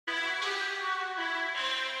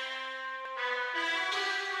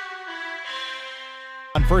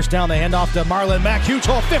first down. They hand off to Marlon Mack. Huge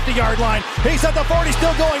hole, 50-yard line. He's at the 40,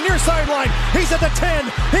 still going near sideline. He's at the 10.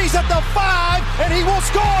 He's at the 5, and he will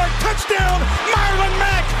score. Touchdown, Marlon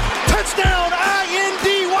Mack. Touchdown,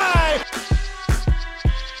 INDY.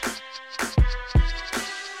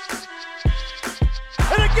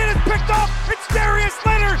 And again, it's picked off. It's Darius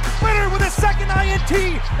Leonard. Leonard with his second INT,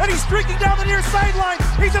 and he's streaking down the near sideline.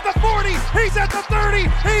 He's at the 40. He's at the 30.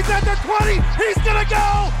 He's at the 20. He's going to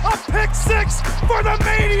go. A pick six for the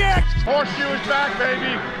Maniac. Horseshoe is back,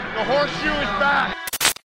 baby. The horseshoe is back.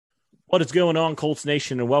 What is going on, Colts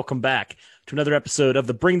Nation, and welcome back to another episode of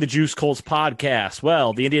the Bring the Juice Colts podcast.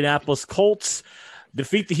 Well, the Indianapolis Colts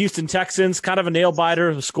defeat the Houston Texans, kind of a nail-biter,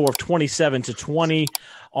 a score of 27-20.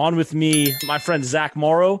 On with me, my friend Zach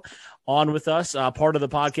Morrow, on with us, part of the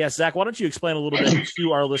podcast. Zach, why don't you explain a little bit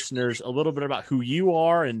to our listeners a little bit about who you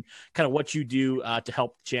are and kind of what you do to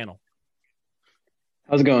help the channel?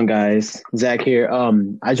 How's it going, guys? Zach here.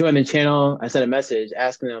 I joined the channel. I sent a message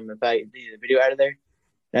asking them if I needed a video out of there.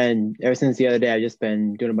 And ever since the other day, I've just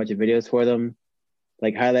been doing a bunch of videos for them,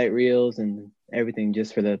 like highlight reels and everything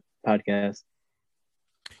just for the podcast.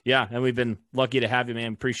 Yeah, and we've been lucky to have you,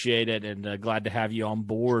 man. Appreciate it, and glad to have you on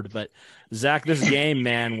board. But Zach, this game,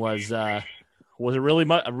 man, was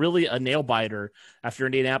really a nail biter. After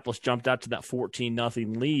Indianapolis jumped out to that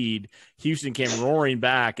 14-0 lead, Houston came roaring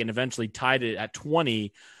back and eventually tied it at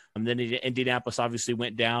 20. And then Indianapolis obviously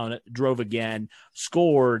went down, drove again,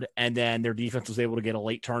 scored, and then their defense was able to get a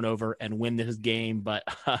late turnover and win this game. But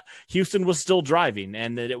Houston was still driving,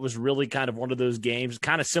 and it was really kind of one of those games,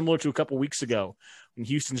 kind of similar to a couple weeks ago when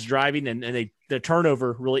Houston's driving and the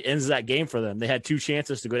turnover really ends that game for them. They had two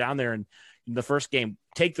chances to go down there and in the first game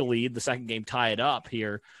take the lead, the second game tie it up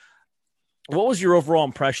here. What was your overall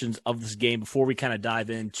impressions of this game before we kind of dive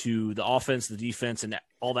into the offense, the defense, and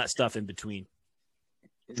all that stuff in between?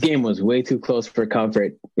 This game was way too close for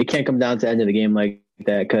comfort. It can't come down to the end of the game like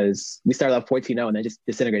that because we started off 14-0 and then just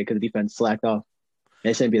disintegrated because the defense slacked off.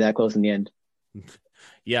 And it shouldn't be that close in the end.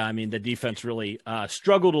 Yeah, I mean, the defense really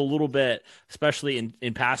struggled a little bit, especially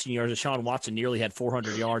in passing yards. Deshaun Watson nearly had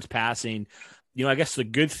 400 yards passing. You know, I guess the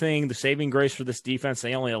good thing, the saving grace for this defense,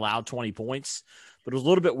 they only allowed 20 points. But it was a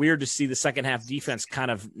little bit weird to see the second half defense kind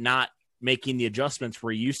of not making the adjustments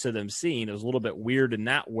we're used to them seeing. It was a little bit weird in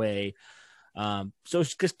that way. So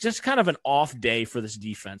it's just kind of an off day for this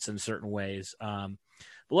defense in certain ways. But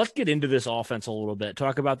let's get into this offense a little bit.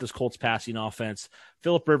 Talk about this Colts passing offense.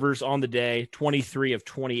 Phillip Rivers on the day, 23 of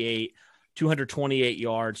 28, 228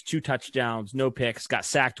 yards, 2 touchdowns, no picks, got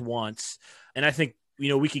sacked once. And I think, you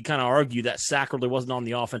know, we could kind of argue that sack really wasn't on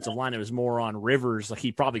the offensive line. It was more on Rivers. Like,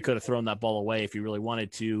 he probably could have thrown that ball away if he really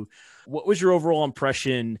wanted to. What was your overall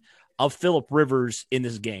impression of Phillip Rivers in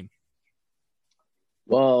this game?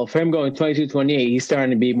 Well, for him going 22-28, he's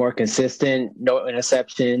starting to be more consistent, no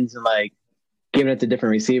interceptions, and like giving it to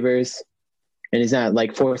different receivers. And he's not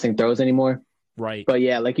like forcing throws anymore. Right. But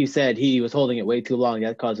yeah, like you said, he was holding it way too long.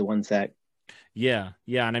 That caused a 1 sack. Yeah.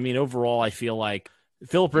 And I mean, overall, I feel like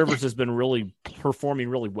Phillip Rivers has been really performing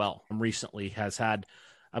really well recently. Has had,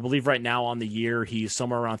 I believe right now on the year, he's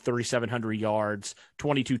somewhere around 3,700 yards,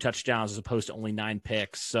 22 touchdowns as opposed to only 9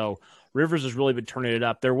 picks. So Rivers has really been turning it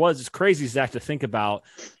up. It's crazy, Zach, to think about.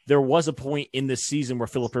 There was a point in this season where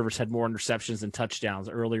Phillip Rivers had more interceptions than touchdowns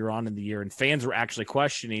earlier on in the year, and fans were actually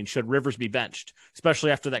questioning, should Rivers be benched,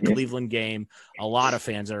 especially after that Cleveland game. A lot of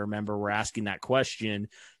fans, I remember, were asking that question.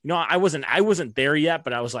 You know, I wasn't there yet,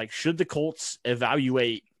 but I was like, should the Colts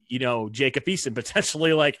evaluate, you know, Jacob Eason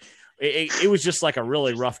potentially? Like, it was just like a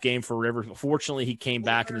really rough game for Rivers. But fortunately, he came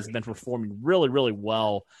back and has been performing really, really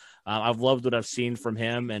well. I've loved what I've seen from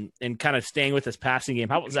him and kind of staying with his passing game.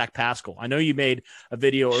 How about Zach Pascal? I know you made a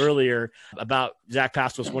video earlier about Zach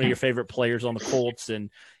Pascal's one of your favorite players on the Colts,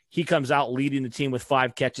 and he comes out leading the team with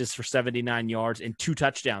 5 catches for 79 yards and 2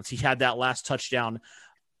 touchdowns. He had that last touchdown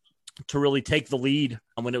to really take the lead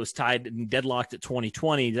when it was tied and deadlocked at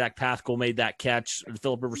 2020. Zach Pascal made that catch.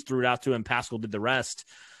 Phillip Rivers threw it out to him. Pascal did the rest.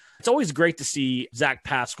 It's always great to see Zach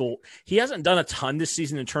Pascal. He hasn't done a ton this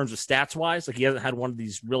season in terms of stats-wise. Like, he hasn't had one of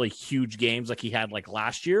these really huge games like he had like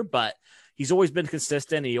last year, but he's always been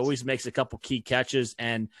consistent. He always makes a couple key catches.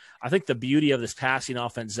 And I think the beauty of this passing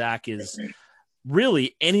offense, Zach, is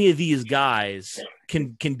really any of these guys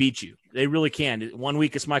can beat you. They really can. 1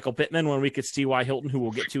 week it's Michael Pittman, 1 week it's T.Y. Hilton, who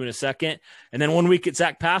we'll get to in a second, and then 1 week it's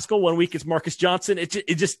Zach Pascal, 1 week it's Marcus Johnson. It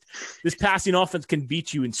just this passing offense can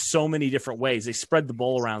beat you in so many different ways. They spread the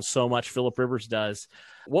ball around so much. Phillip Rivers does.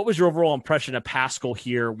 What was your overall impression of Pascal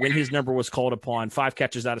here when his number was called upon? 5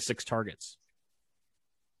 catches out of 6 targets.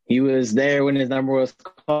 He was there when his number was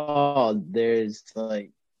called. There's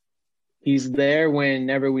like He's there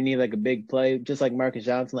whenever we need like a big play, just like Marcus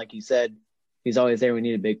Johnson, like you said, he's always there when we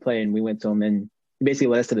need a big play, and we went to him and he basically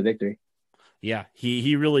led us to the victory. Yeah,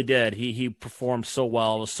 he really did. He performed so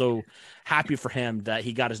well. I was so happy for him that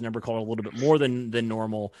he got his number called a little bit more than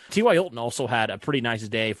normal. T.Y. Hilton also had a pretty nice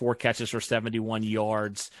day, 4 catches for 71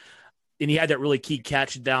 yards. And he had that really key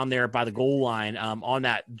catch down there by the goal line on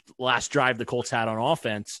that last drive the Colts had on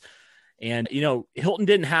offense. And, you know, Hilton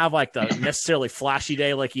didn't have like the necessarily flashy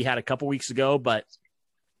day like he had a couple weeks ago, but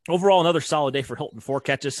overall, another solid day for Hilton. 4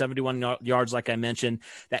 catches, 71 yards, like I mentioned.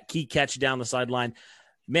 That key catch down the sideline.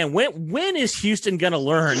 Man, when is Houston going to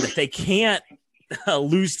learn that they can't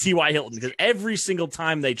lose T.Y. Hilton? Because every single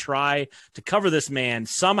time they try to cover this man,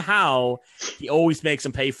 somehow he always makes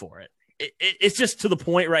them pay for it. It's just to the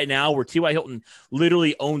point right now where T.Y. Hilton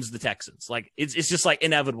literally owns the Texans. Like it's just like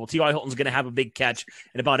inevitable. T.Y. Hilton's going to have a big catch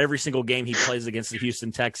in about every single game he plays against the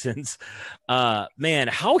Houston Texans. Man,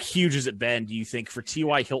 how huge has it been, do you think, for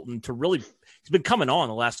T.Y. Hilton to really – he's been coming on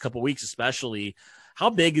the last couple of weeks especially – how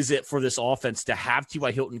big is it for this offense to have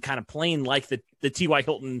T.Y. Hilton kind of playing like the T.Y.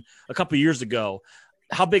 Hilton a couple of years ago?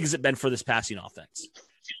 How big has it been for this passing offense?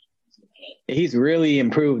 He's really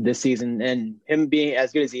improved this season, and him being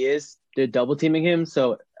as good as he is, they're double teaming him.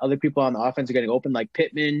 So other people on the offense are getting open, like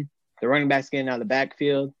Pittman, the running back's getting out of the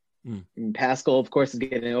backfield. And Pascal, of course, is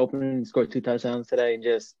getting open. He scored 2 touchdowns today, and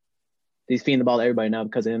just he's feeding the ball to everybody now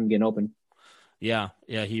because of him getting open. Yeah,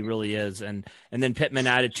 he really is. And then Pittman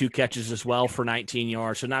added 2 catches as well for 19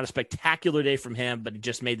 yards. So not a spectacular day from him, but he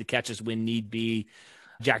just made the catches when need be.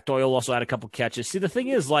 Jack Doyle also had a couple catches. See, the thing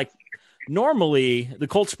is, like, normally the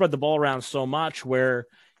Colts spread the ball around so much where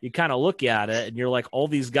you kind of look at it and you're like, all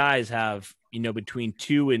these guys have, you know, between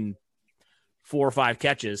 2 and 4 or 5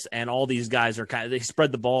 catches, and all these guys are they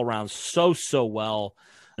spread the ball around so well.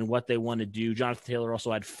 And what they want to do. Jonathan Taylor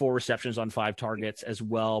also had 4 receptions on 5 targets as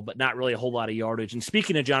well, but not really a whole lot of yardage. And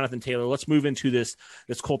speaking of Jonathan Taylor, let's move into this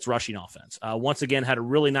Colts rushing offense. Once again, had a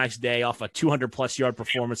really nice day off a 200-plus yard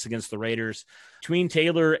performance against the Raiders. Between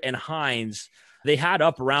Taylor and Hines, they had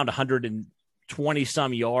up around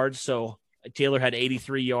 120-some yards. So Taylor had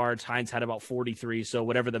 83 yards. Hines had about 43. So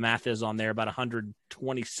whatever the math is on there, about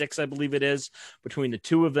 126, I believe it is, between the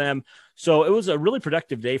two of them. So it was a really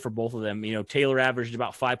productive day for both of them. You know, Taylor averaged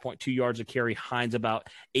about 5.2 yards a carry. Hines about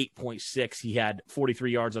 8.6. He had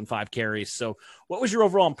 43 yards on 5 carries. So what was your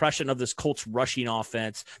overall impression of this Colts rushing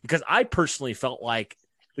offense? Because I personally felt like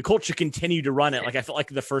the Colts should continue to run it. Like I felt like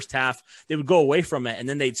the first half they would go away from it and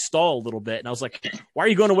then they'd stall a little bit. And I was like, why are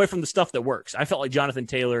you going away from the stuff that works? I felt like Jonathan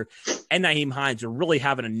Taylor and Nyheim Hines are really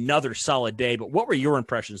having another solid day. But what were your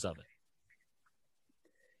impressions of it?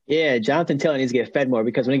 Yeah, Jonathan Taylor needs to get fed more,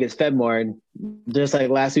 because when he gets fed more, just like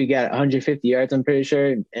last week, he got 150 yards, I'm pretty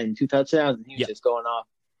sure, and 2 touchdowns, and he was just going off.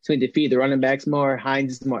 So we need to feed the running backs more.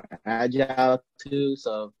 Hines is more agile too,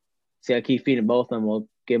 so see, I keep feeding both of them. We'll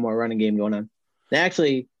get more running game going on. And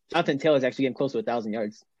actually, Jonathan Taylor is actually getting close to 1,000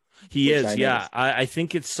 yards. He is, yeah. I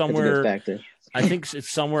think it's somewhere. I think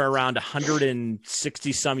it's somewhere around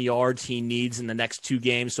 160 some yards he needs in the next 2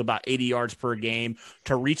 games, so about 80 yards per game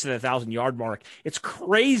to reach the 1,000-yard mark. It's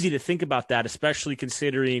crazy to think about that, especially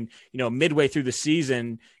considering, you know, midway through the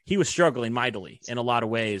season he was struggling mightily in a lot of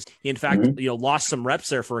ways. He, in fact, you know, lost some reps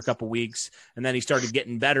there for a couple weeks, and then he started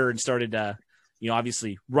getting better and started you know,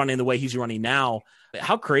 obviously running the way he's running now.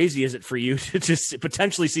 How crazy is it for you to just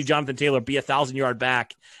potentially see Jonathan Taylor be 1,000-yard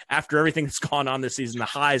back after everything that's gone on this season, the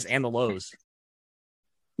highs and the lows?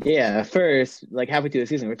 Yeah, at first, like halfway through the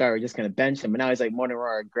season, we thought we were just going to bench him, but now he's like more and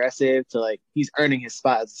more aggressive to like he's earning his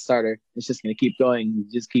spot as a starter. It's just going to keep going.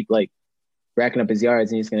 Just keep like racking up his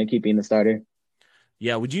yards, and he's going to keep being the starter.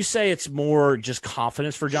 Yeah, would you say it's more just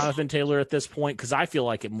confidence for Jonathan Taylor at this point? Because I feel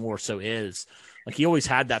like it more so is. Like he always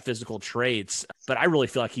had that physical traits, but I really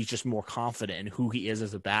feel like he's just more confident in who he is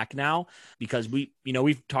as a back now, because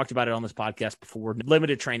we've talked about it on this podcast before.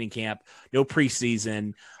 Limited training camp, no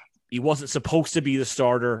preseason. He wasn't supposed to be the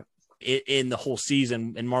starter in the whole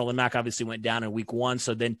season, and Marlon Mack obviously went down in week 1.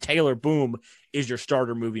 So then Taylor, boom, is your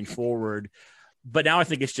starter moving forward. But now I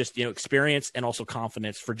think it's just, you know, experience and also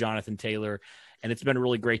confidence for Jonathan Taylor. And it's been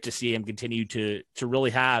really great to see him continue to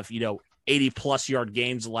really have, you know, 80-plus yard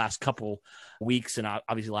games the last couple weeks. And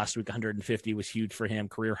obviously last week, 150 was huge for him,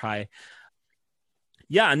 career high.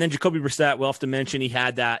 Yeah, and then Jacoby Brissett, we'll have to mention he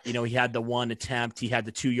had that, you know, he had the 1 attempt. He had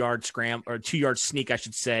the 2-yard scramble, or 2-yard sneak, I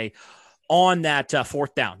should say, on that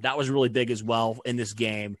 4th down. That was really big as well in this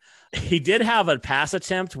game. He did have a pass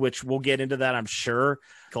attempt, which we'll get into that, I'm sure.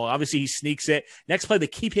 Obviously, he sneaks it. Next play, they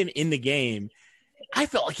keep him in the game. I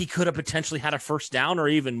felt like he could have potentially had a first down or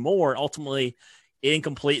even more. Ultimately,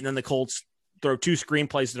 incomplete, and then the Colts throw 2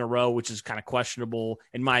 screenplays in a row, which is kind of questionable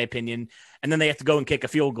in my opinion. And then they have to go and kick a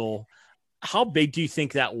field goal. How big do you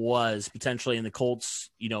think that was potentially in the Colts,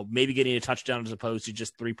 maybe getting a touchdown as opposed to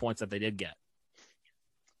just 3 points that they did get?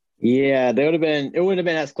 Yeah, it would have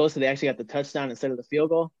been as close if they actually got the touchdown instead of the field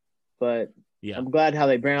goal. But yeah, I'm glad how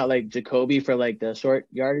they bring out like Jacoby for like the short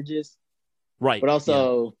yardages. Right. But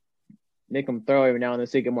also make him throw every now and then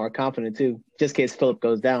so he get more confident too, just in case Phillip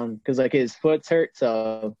goes down. Because like his foot's hurt,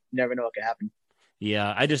 so you never know what could happen.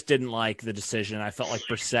 Yeah, I just didn't like the decision. I felt like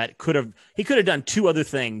Brissett could have done 2 other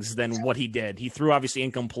things than what he did. He threw obviously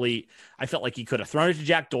incomplete. I felt like he could have thrown it to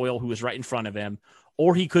Jack Doyle, who was right in front of him,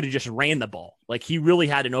 or he could have just ran the ball. Like he really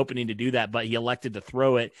had an opening to do that, but he elected to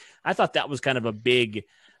throw it. I thought that was kind of a big,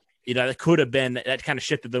 that could have been, that kind of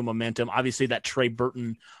shifted the momentum. Obviously that Trey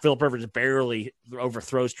Burton, Phillip Rivers barely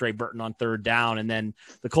overthrows Trey Burton on 3rd down. And then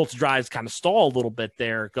the Colts drives kind of stall a little bit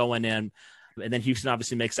there going in. And then Houston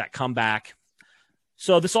obviously makes that comeback.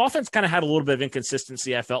 So this offense kind of had a little bit of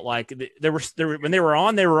inconsistency. I felt like when they were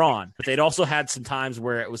on, but they'd also had some times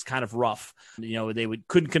where it was kind of rough. They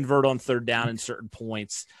couldn't convert on 3rd down in certain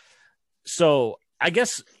points. So I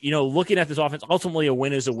guess, looking at this offense, ultimately a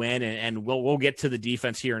win is a win, and we'll get to the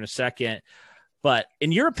defense here in a second. But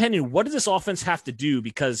in your opinion, what does this offense have to do?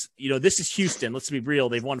 Because, this is Houston. Let's be real.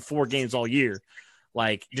 They've won 4 games all year.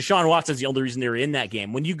 Like Deshaun Watson's the only reason they're in that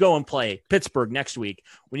game. When you go and play Pittsburgh next week,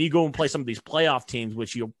 when you go and play some of these playoff teams,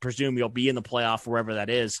 which you'll presume you'll be in the playoff, wherever that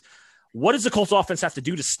is, what does the Colts offense have to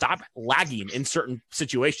do to stop lagging in certain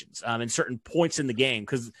situations, in certain points in the game?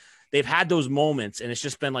 Because they've had those moments and it's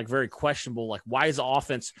just been like very questionable. Like, why is the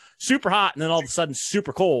offense super hot and then all of a sudden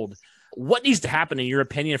super cold? What needs to happen in your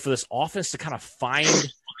opinion for this offense to kind of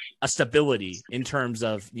find a stability in terms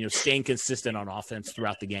of, staying consistent on offense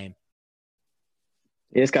throughout the game?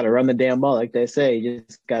 You just got to run the damn ball, like they say. You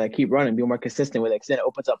just got to keep running, be more consistent with it. Because it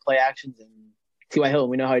opens up play actions. And T.Y. Hilton,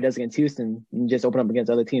 we know how he does against Houston. You can just open up against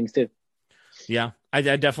other teams too. Yeah, I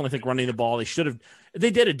definitely think running the ball, they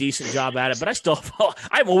did a decent job at it. But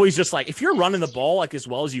I'm always just like, if you're running the ball like as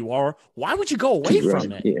well as you are, why would you go away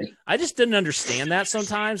from it? Yeah. I just didn't understand that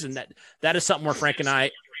sometimes. And that is something where Frank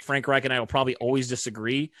Reich and I will probably always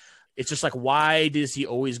disagree. It's just like, why does he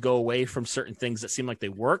always go away from certain things that seem like they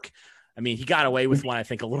work? I mean, he got away with one, I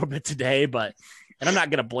think, a little bit today, and I'm not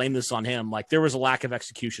going to blame this on him. Like, there was a lack of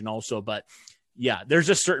execution also, but yeah, there's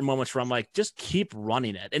just certain moments where I'm like, just keep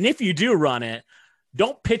running it. And if you do run it,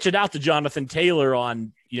 don't pitch it out to Jonathan Taylor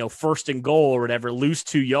on, 1st and goal or whatever, lose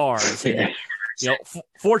 2 yards. And,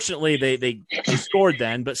 fortunately they scored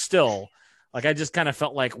then, but still, like, I just kind of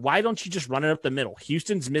felt like, why don't you just run it up the middle?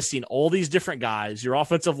 Houston's missing all these different guys. Your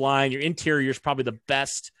offensive line, your interior is probably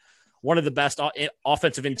one of the best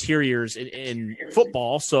offensive interiors in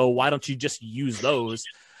football. So why don't you just use those?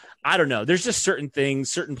 I don't know. There's just certain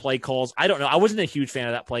things, certain play calls. I don't know. I wasn't a huge fan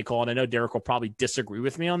of that play call, and I know Derek will probably disagree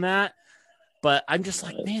with me on that. But I'm just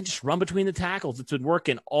like, man, just run between the tackles. It's been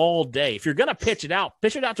working all day. If you're going to pitch it out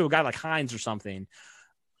to a guy like Hines or something.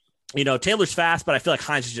 Taylor's fast, but I feel like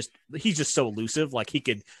Hines he's just so elusive. Like, he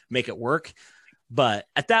could make it work. But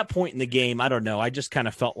at that point in the game, I don't know. I just kind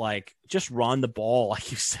of felt like, just run the ball.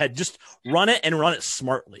 Like you said, just run it and run it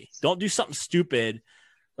smartly. Don't do something stupid.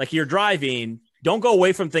 Like, you're driving, don't go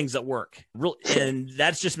away from things that work. And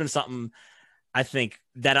that's just been something I think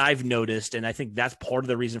that I've noticed. And I think that's part of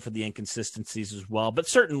the reason for the inconsistencies as well. But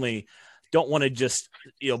certainly don't want to just,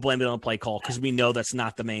 blame it on a play call, because we know that's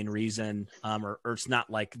not the main reason, or it's not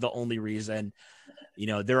like the only reason.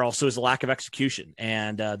 There also is a lack of execution,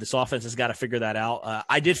 and this offense has got to figure that out.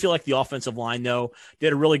 I did feel like the offensive line, though,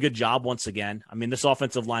 did a really good job once again. I mean, this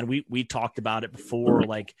offensive line, we talked about it before,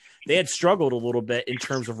 like, they had struggled a little bit in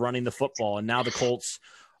terms of running the football, and now the Colts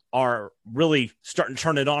are really starting to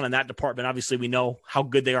turn it on in that department. Obviously, we know how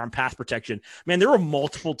good they are in pass protection. Man, there were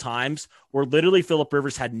multiple times where literally Phillip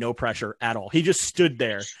Rivers had no pressure at all. He just stood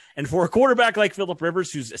there. And for a quarterback like Phillip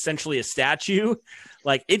Rivers, who's essentially a statue,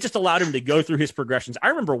 like, it just allowed him to go through his progressions. I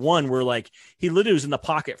remember one where, like, he literally was in the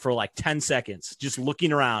pocket for like 10 seconds, just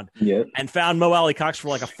looking around, and found Mo Alley-Cox for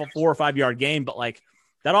like a 4 or 5 yard gain. But, like,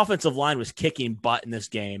 that offensive line was kicking butt in this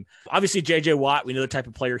game. Obviously, J.J. Watt, we know the type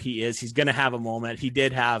of player he is. He's going to have a moment. He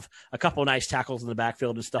did have a couple of nice tackles in the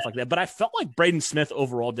backfield and stuff like that. But I felt like Braden Smith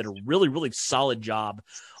overall did a really, really solid job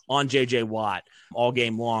on J.J. Watt all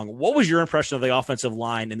game long. What was your impression of the offensive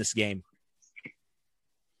line in this game?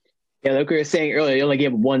 Yeah, like we were saying earlier, they only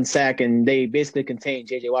gave 1 sack, and they basically contained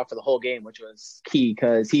J.J. Watt for the whole game, which was key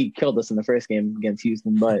because he killed us in the first game against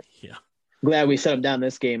Houston. But yeah, glad we shut him down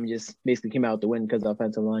this game and just basically came out with the win because of the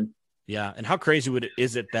offensive line. Yeah, and how crazy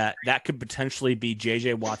is it that could potentially be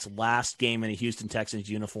J.J. Watt's last game in a Houston Texans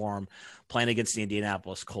uniform playing against the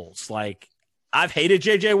Indianapolis Colts? Like, I've hated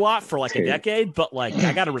JJ Watt for like a decade, but like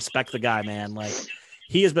I got to respect the guy, man. Like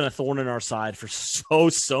he has been a thorn in our side for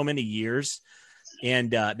so many years.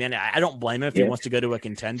 And man, I don't blame him if he wants to go to a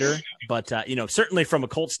contender, but certainly from a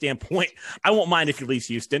Colts standpoint, I won't mind if he leaves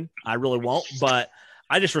Houston. I really won't, but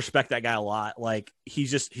I just respect that guy a lot. Like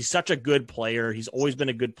he's such a good player. He's always been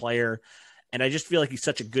a good player. And I just feel like he's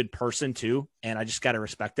such a good person too. And I just got to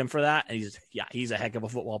respect him for that. And he's a heck of a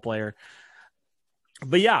football player.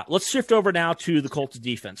 But yeah, let's shift over now to the Colts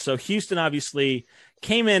defense. So Houston obviously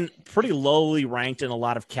came in pretty lowly ranked in a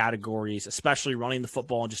lot of categories, especially running the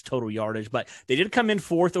football and just total yardage. But they did come in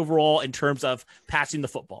fourth overall in terms of passing the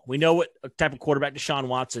football. We know what type of quarterback Deshaun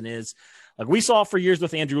Watson is. Like we saw for years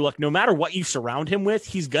with Andrew Luck, no matter what you surround him with,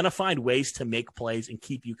 he's going to find ways to make plays and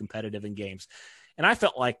keep you competitive in games. And I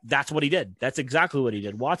felt like that's what he did. That's exactly what he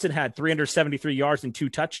did. Watson had 373 yards and 2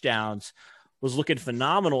 touchdowns, was looking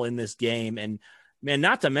phenomenal in this game. And man,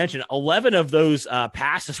 not to mention 11 of those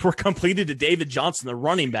passes were completed to David Johnson, the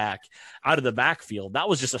running back, out of the backfield. That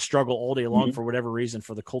was just a struggle all day long for whatever reason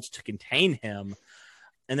for the Colts to contain him.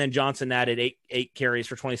 And then Johnson added eight carries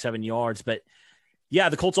for 27 yards. But yeah,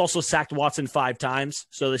 the Colts also sacked Watson 5 times,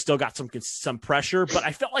 so they still got some pressure. But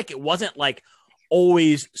I felt like it wasn't like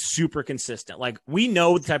always super consistent. Like we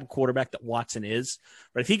know the type of quarterback that Watson is,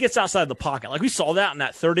 but if he gets outside the pocket, like we saw that in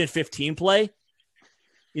that 3rd and 15 play,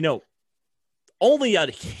 only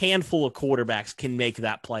a handful of quarterbacks can make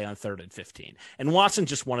that play on 3rd and 15. And Watson's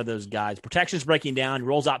just one of those guys. Protection's breaking down,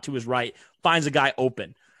 rolls out to his right, finds a guy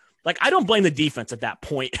open. Like, I don't blame the defense at that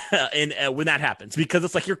point when that happens, because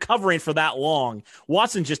it's like you're covering for that long.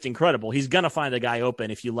 Watson's just incredible. He's going to find a guy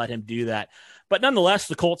open if you let him do that. But nonetheless,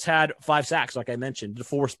 the Colts had 5 sacks, like I mentioned.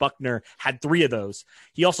 DeForest Buckner had 3 of those.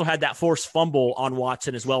 He also had that forced fumble on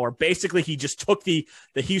Watson as well, where basically he just took the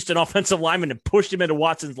Houston offensive lineman and pushed him into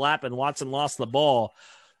Watson's lap, and Watson lost the ball.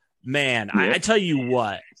 Man, I tell you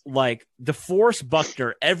what, like DeForest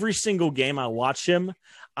Buckner, every single game I watch him,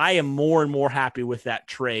 I am more and more happy with that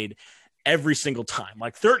trade every single time.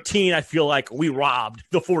 Like 13, I feel like we robbed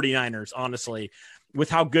the 49ers, honestly, with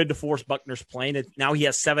how good DeForest Buckner's playing. Now he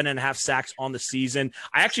has 7.5 sacks on the season.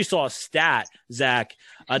 I actually saw a stat, Zach.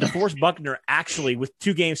 DeForest Buckner actually, with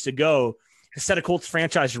 2 games to go, has set a Colts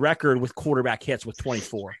franchise record with quarterback hits with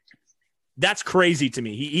 24. That's crazy to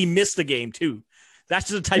me. He missed the game too. That's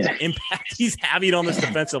just the type of impact he's having on this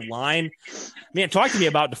defensive line. Man, talk to me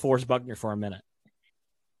about DeForest Buckner for a minute.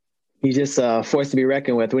 He's just forced to be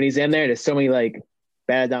reckoned with. When he's in there's so many like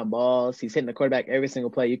batted down balls. He's hitting the quarterback every single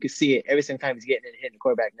play. You can see it every single time he's getting it, hitting the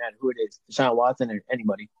quarterback, not who it is, Deshaun Watson or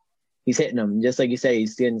anybody. He's hitting them. Just like you say,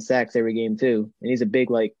 he's getting sacks every game too. And he's a big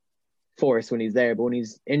like force when he's there. But when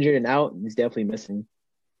he's injured and out, he's definitely missing.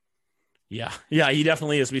 Yeah, he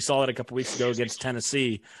definitely is. We saw it a couple weeks ago against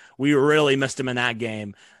Tennessee. We really missed him in that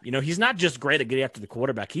game. He's not just great at getting after the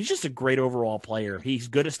quarterback. He's just a great overall player. He's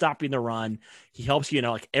good at stopping the run. He helps you,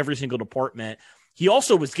 like every single department. He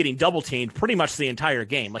also was getting double teamed pretty much the entire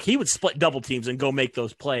game. Like he would split double teams and go make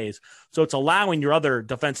those plays. So it's allowing your other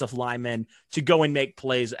defensive linemen to go and make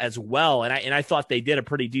plays as well. And I thought they did a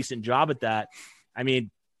pretty decent job at that. I mean,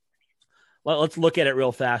 let's look at it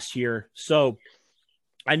real fast here. So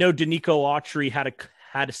I know Danico Autry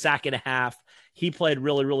had a sack and a half. He played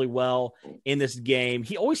really, really well in this game.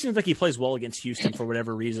 He always seems like he plays well against Houston for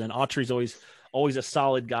whatever reason. Autry's always a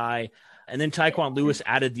solid guy. And then Tyquan Lewis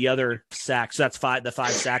added the other sack. So that's the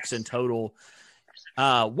 5 sacks in total.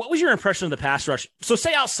 What was your impression of the pass rush? So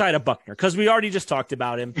say outside of Buckner, because we already just talked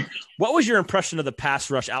about him. What was your impression of the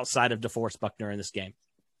pass rush outside of DeForest Buckner in this game?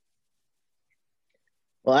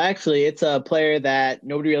 Well, actually, it's a player that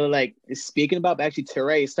nobody really is speaking about. But actually,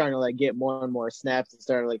 Teray is starting to get more and more snaps and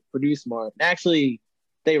starting to produce more. And actually,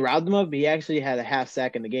 they robbed him of, but he actually had a half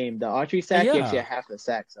sack in the game. The Autry sack, he actually had half the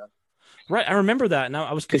sack. So. Right, I remember that. And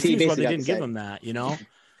I was confused why they didn't give him that.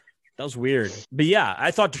 That was weird. But yeah,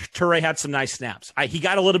 I thought Teray had some nice snaps. He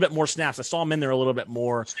got a little bit more snaps. I saw him in there a little bit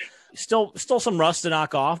more. Still some rust to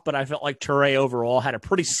knock off, but I felt like Teray overall had a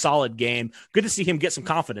pretty solid game. Good to see him get some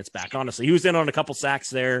confidence back, honestly. He was in on a couple sacks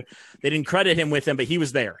there. They didn't credit him with him, but he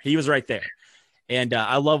was there. He was right there. And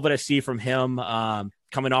I love what I see from him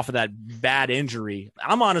coming off of that bad injury.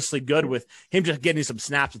 I'm honestly good with him just getting some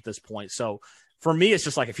snaps at this point. So for me, it's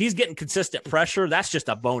just like if he's getting consistent pressure, that's just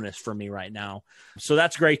a bonus for me right now. So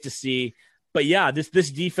that's great to see. But yeah, this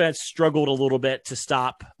defense struggled a little bit to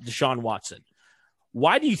stop Deshaun Watson.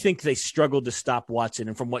 Why do you think they struggled to stop Watson?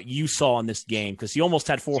 And from what you saw in this game, because he almost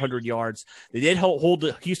had 400 yards. They did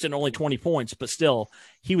hold Houston only 20 points, but still,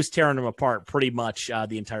 he was tearing them apart pretty much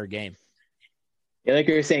the entire game. Yeah, like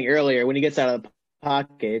you were saying earlier, when he gets out of the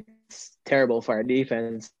pocket, it's terrible for our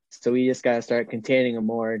defense. So we just got to start containing him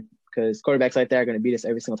more, because quarterbacks like that are going to beat us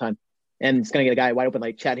every single time. And it's going to get a guy wide open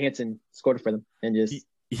like Chad Hansen scored for them. And just,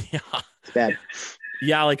 it's bad.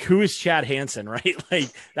 Yeah, like who is Chad Hansen, right? Like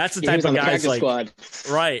that's the type of guys like squad.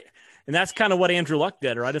 Right. And that's kind of what Andrew Luck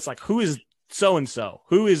did, right? It's like who is so and so?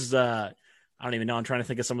 Who is I don't even know. I'm trying to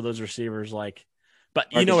think of some of those receivers like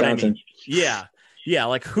but you know what I mean? Yeah. Yeah,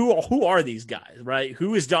 like who are these guys, right?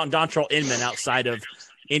 Who is Dontrell Inman outside of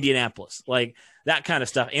Indianapolis? Like that kind of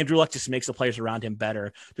stuff. Andrew Luck just makes the players around him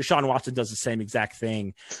better. Deshaun Watson does the same exact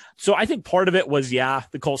thing. So I think part of it was,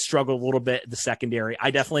 the Colts struggled a little bit in the secondary.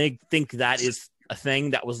 I definitely think that is a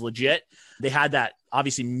thing that was legit. They had that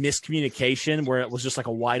obviously miscommunication where it was just like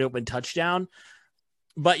a wide open touchdown.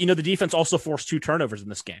 But, the defense also forced 2 turnovers in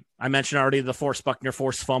this game. I mentioned already the forced Buckner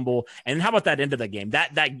forced fumble. And how about that end of the game?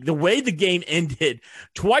 That the way the game ended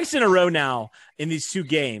twice in a row now in these 2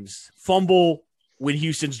 games, fumble when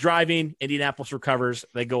Houston's driving, Indianapolis recovers,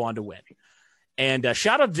 they go on to win. And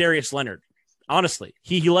shout out Darius Leonard. Honestly,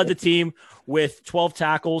 he led the team with 12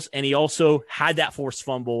 tackles, and he also had that forced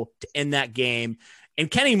fumble to end that game.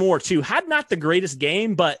 And Kenny Moore, too, had not the greatest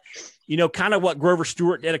game, but, kind of what Grover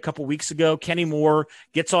Stewart did a couple weeks ago. Kenny Moore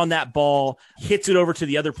gets on that ball, hits it over to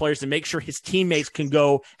the other players to make sure his teammates can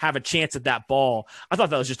go have a chance at that ball. I thought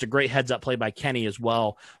that was just a great heads-up play by Kenny as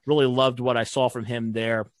well. Really loved what I saw from him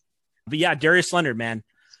there. But, yeah, Darius Leonard, man.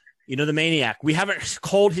 The maniac. We haven't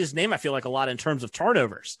called his name, I feel like, a lot in terms of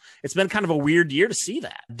turnovers. It's been kind of a weird year to see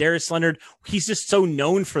that. Darius Leonard, he's just so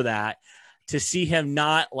known for that. To see him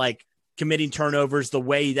not, like, committing turnovers the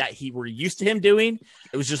way that we're used to him doing,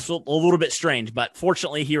 it was just a little bit strange. But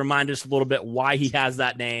fortunately, he reminded us a little bit why he has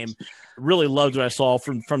that name. Really loved what I saw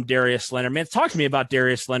from Darius Leonard. Man, talk to me about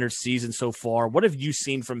Darius Leonard's season so far. What have you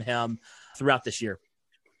seen from him throughout this year?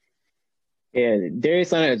 Yeah,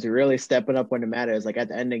 Darius Leonard is really stepping up when it matters, like at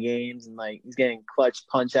the end of games, and like he's getting clutch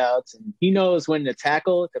punch outs, and he knows when to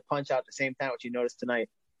tackle to punch out at the same time, which you noticed tonight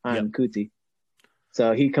on Kuti.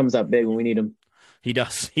 So he comes up big when we need him. He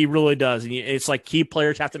does. He really does. And it's like key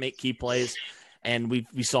players have to make key plays, and we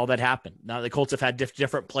saw that happen. Now the Colts have had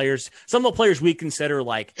different players. Some of the players we consider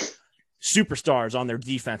like superstars on their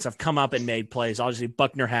defense have come up and made plays. Obviously,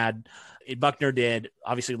 Buckner did.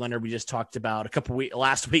 Obviously, Leonard we just talked about.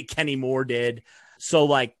 Last week, Kenny Moore did. So,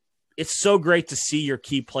 like, it's so great to see your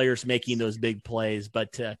key players making those big plays.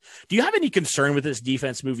 But do you have any concern with this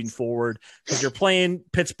defense moving forward? Because you're playing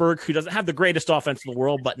Pittsburgh, who doesn't have the greatest offense in the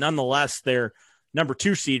world, but nonetheless, they're number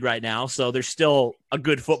 2 seed right now. So they're still a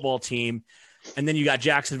good football team. And then you got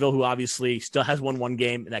Jacksonville, who obviously still has won 1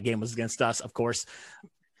 game, and that game was against us, of course.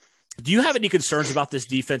 Do you have any concerns about this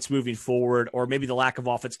defense moving forward, or maybe the lack of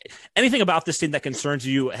offense? Anything about this team that concerns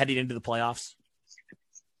you heading into the playoffs?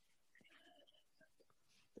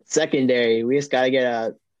 Secondary, we just got to get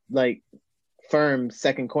a firm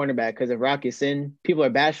second cornerback, because if Rock is in, people are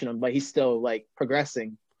bashing him, but he's still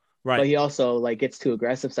progressing. Right. But he also gets too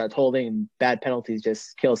aggressive, starts holding, and bad penalties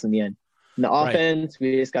just kill us in the end. In the offense,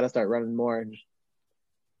 we just got to start running more, and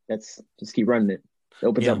just keep running it. It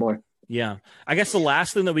opens up more. Yeah. I guess the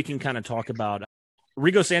last thing that we can kind of talk about,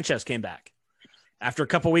 Rigo Sanchez came back after a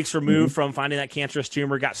couple weeks removed from finding that cancerous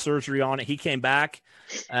tumor, got surgery on it. He came back,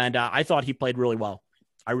 and I thought he played really well.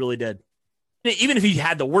 I really did. Even if he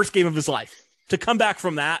had the worst game of his life, to come back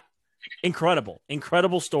from that,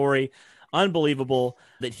 incredible story. Unbelievable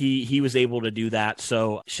that he was able to do that.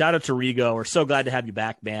 So shout out to Rigo. We're so glad to have you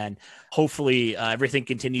back, man. Hopefully everything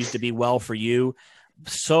continues to be well for you.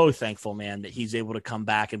 So thankful, man, that he's able to come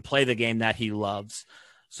back and play the game that he loves.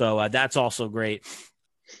 So that's also great.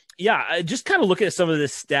 Yeah, just kind of looking at some of the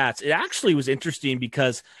stats, it actually was interesting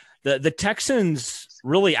because the Texans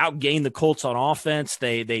really outgained the Colts on offense.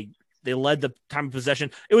 They led the time of possession.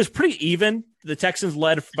 It was pretty even. The Texans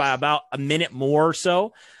led by about a minute more or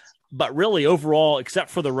so. But really, overall, except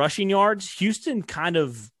for the rushing yards, Houston kind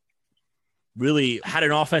of really had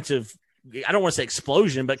an offensive, I don't want to say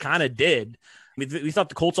explosion, but kind of did. I mean, we thought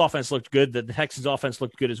the Colts offense looked good, the Texans offense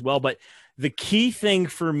looked good as well. But the key thing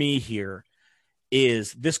for me here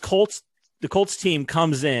is the Colts team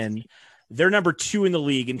comes in, they're number 2 in the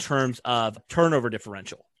league in terms of turnover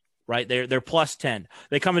differential, right? They're plus 10.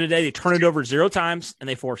 They come in today, they turn it over 0 times, and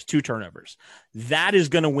they force 2 turnovers. That is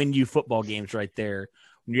going to win you football games right there.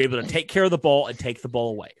 When you're able to take care of the ball and take the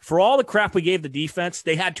ball away. For all the crap we gave the defense,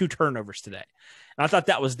 they had 2 turnovers today. And I thought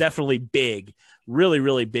that was definitely big, really,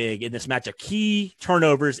 really big in this matchup. Key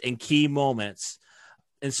turnovers and key moments.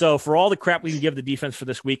 And so for all the crap we can give the defense for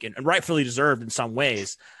this week, and rightfully deserved in some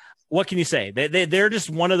ways, what can you say? They're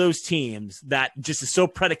just one of those teams that just is so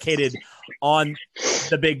predicated on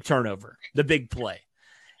the big turnover, the big play.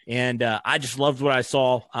 And I just loved what I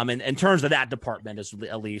saw in terms of that department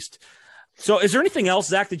at least. So is there anything else,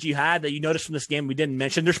 Zach, that you had that you noticed from this game we didn't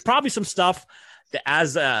mention? There's probably some stuff that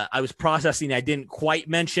as I was processing, I didn't quite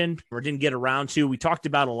mention or didn't get around to. We talked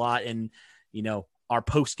about a lot in, our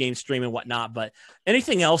post-game stream and whatnot, but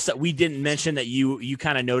anything else that we didn't mention that you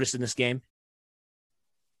kind of noticed in this game?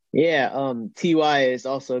 Yeah, Ty is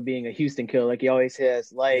also being a Houston killer like he always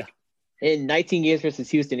has. In 19 games versus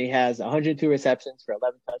Houston, he has 102 receptions for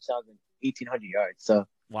 11 touchdowns and 1,800 yards. So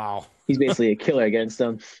wow, he's basically a killer against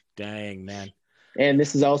them. Dang, man. And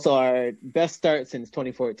this is also our best start since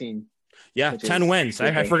 2014. Yeah, 10 wins.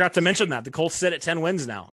 I forgot to mention that. The Colts sit at 10 wins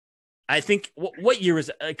now. I think, what year was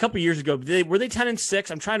it? A couple years ago? Were they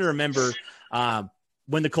 10-6? I'm trying to remember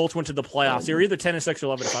when the Colts went to the playoffs. They were either 10-6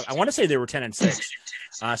 or 11-5. I want to say they were 10-6.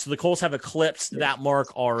 So the Colts have eclipsed that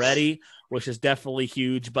mark already, which is definitely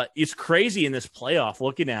huge. But it's crazy in this playoff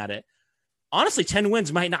looking at it. Honestly, 10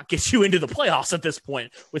 wins might not get you into the playoffs at this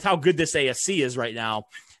point with how good this AFC is right now.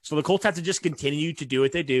 So the Colts have to just continue to do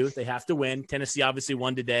what they do. They have to win. Tennessee obviously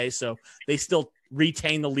won today, so they still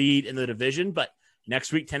retain the lead in the division. But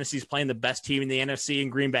next week, Tennessee's playing the best team in the NFC in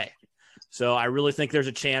Green Bay. So I really think there's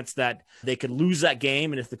a chance that they could lose that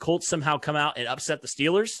game. And if the Colts somehow come out and upset the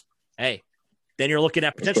Steelers, hey, then you're looking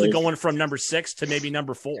at potentially going from number 6 to maybe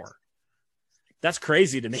number 4. That's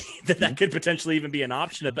crazy to me that could potentially even be an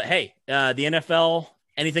option. But hey, the NFL,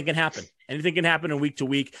 anything can happen. Anything can happen in week to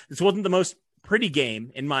week. This wasn't the most pretty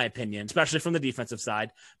game, in my opinion, especially from the defensive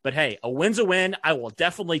side. But hey, a win's a win. I will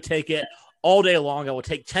definitely take it all day long. I will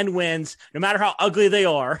take 10 wins, no matter how ugly they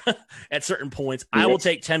are at certain points. I will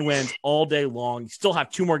take 10 wins all day long. You still have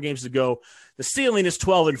 2 more games to go. The ceiling is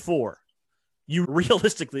 12-4. You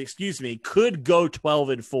realistically, could go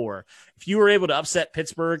 12-4. If you were able to upset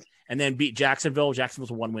Pittsburgh and then beat Jacksonville,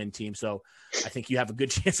 Jacksonville's a 1-win team. So I think you have a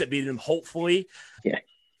good chance at beating them, hopefully.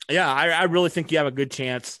 Yeah, I really think you have a good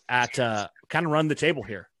chance at kind of run the table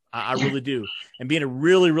here. I really do. And being a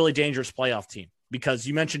really, really dangerous playoff team. Because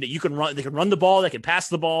you mentioned it, they can run the ball, they can pass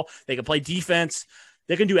the ball, they can play defense,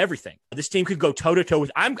 they can do everything. This team could go toe-to-toe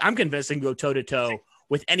with, I'm convinced they can go toe-to-toe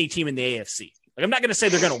with any team in the AFC. Like, I'm not going to say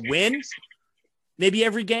they're going to win maybe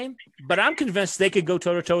every game, but I'm convinced they could go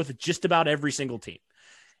toe-to-toe with just about every single team.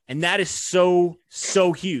 And that is so,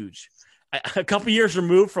 so huge. A couple years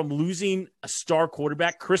removed from losing a star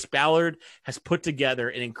quarterback, Chris Ballard has put together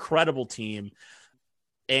an incredible team.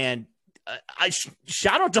 And I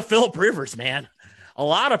shout out to Phillip Rivers, man. A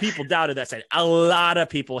lot of people doubted that signing. A lot of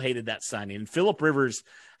people hated that signing. And Phillip Rivers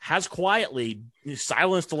has quietly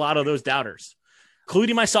silenced a lot of those doubters,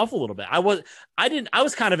 including myself a little bit. I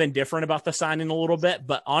was kind of indifferent about the signing a little bit,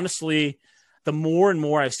 but honestly, the more and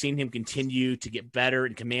more I've seen him continue to get better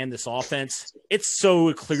and command this offense, it's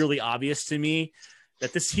so clearly obvious to me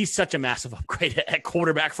that he's such a massive upgrade at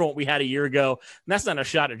quarterback from what we had a year ago. And that's not a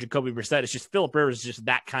shot at Jacoby Brissett. It's just Phillip Rivers is just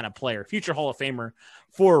that kind of player, future Hall of Famer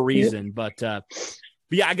for a reason. But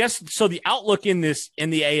yeah, I guess so. The outlook in the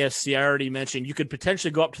AFC, I already mentioned, you could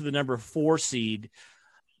potentially go up to the number 4 seed.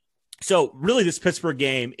 So really, this Pittsburgh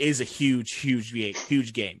game is a huge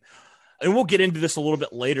game. And we'll get into this a little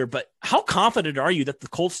bit later. But how confident are you that the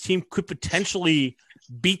Colts team could potentially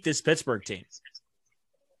beat this Pittsburgh team?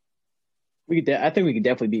 I think we could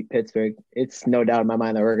definitely beat Pittsburgh. It's no doubt in my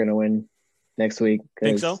mind that we're going to win next week.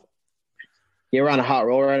 Think so? Yeah, we're on a hot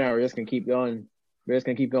roll right now. We're just going to keep going. We're just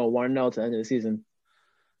going to keep going 1-0 to the end of the season.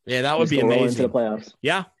 Yeah, that would be amazing. Into the playoffs.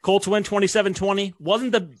 Yeah, Colts win 27-20.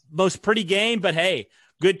 Wasn't the most pretty game, but hey,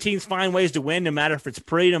 good teams find ways to win, no matter if it's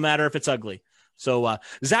pretty, no matter if it's ugly. So,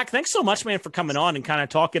 Zach, thanks so much, man, for coming on and kind of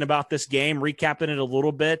talking about this game, recapping it a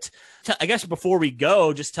little bit. I guess before we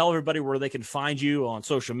go, just tell everybody where they can find you on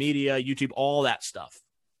social media, YouTube, all that stuff.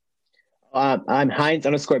 I'm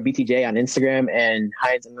Hines_BTJ on Instagram and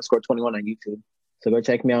Hines_21 on YouTube. So go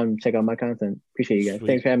check me out and check out my content. Appreciate you guys. Sweet.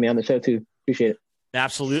 Thanks for having me on the show, too. Appreciate it.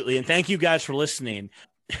 Absolutely. And thank you guys for listening.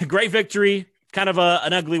 Great victory. Kind of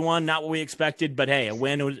an ugly one, not what we expected, but hey, a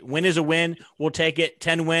win is a win. We'll take it.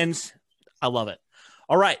 10 wins. I love it.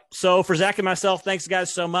 All right. So for Zach and myself, thanks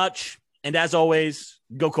guys so much. And as always,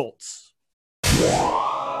 go Colts.